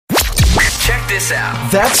this app.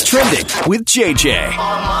 That's Trending with JJ.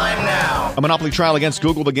 Online now. A monopoly trial against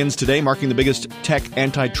Google begins today, marking the biggest tech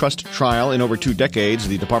antitrust trial in over 2 decades.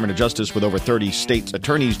 The Department of Justice, with over 30 states'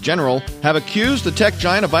 attorneys general, have accused the tech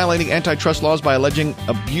giant of violating antitrust laws by alleging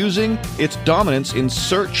abusing its dominance in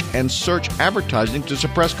search and search advertising to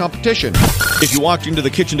suppress competition. If you walked into the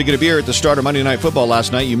kitchen to get a beer at the start of Monday Night Football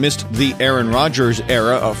last night, you missed the Aaron Rodgers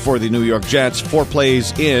era for the New York Jets. 4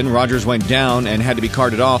 plays in, Rodgers went down and had to be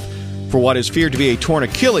carted off for what is feared to be a torn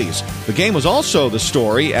Achilles. The game was also the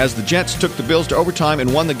story as the Jets took the Bills to overtime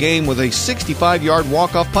and won the game with a 65-yard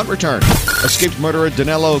walk-off punt return. Escaped murderer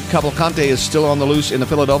Danilo Cavalcante is still on the loose in the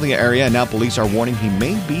Philadelphia area, and now police are warning he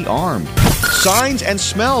may be armed. Signs and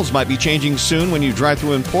smells might be changing soon when you drive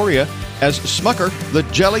through Emporia, as Smucker, the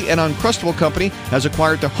jelly and Uncrustable company, has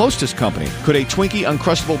acquired the Hostess company. Could a Twinkie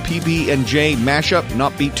Uncrustable PB&J mashup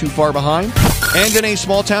not be too far behind? And in a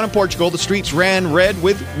small town in Portugal, the streets ran red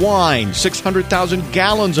with wine. 600,000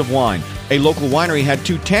 gallons of wine. A local winery had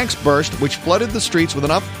 2 tanks burst, which flooded the streets with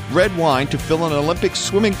enough red wine to fill an Olympic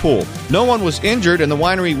swimming pool. No one was injured, and the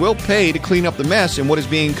winery will pay to clean up the mess in what is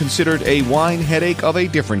being considered a wine headache of a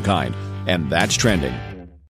different kind. And that's Trending.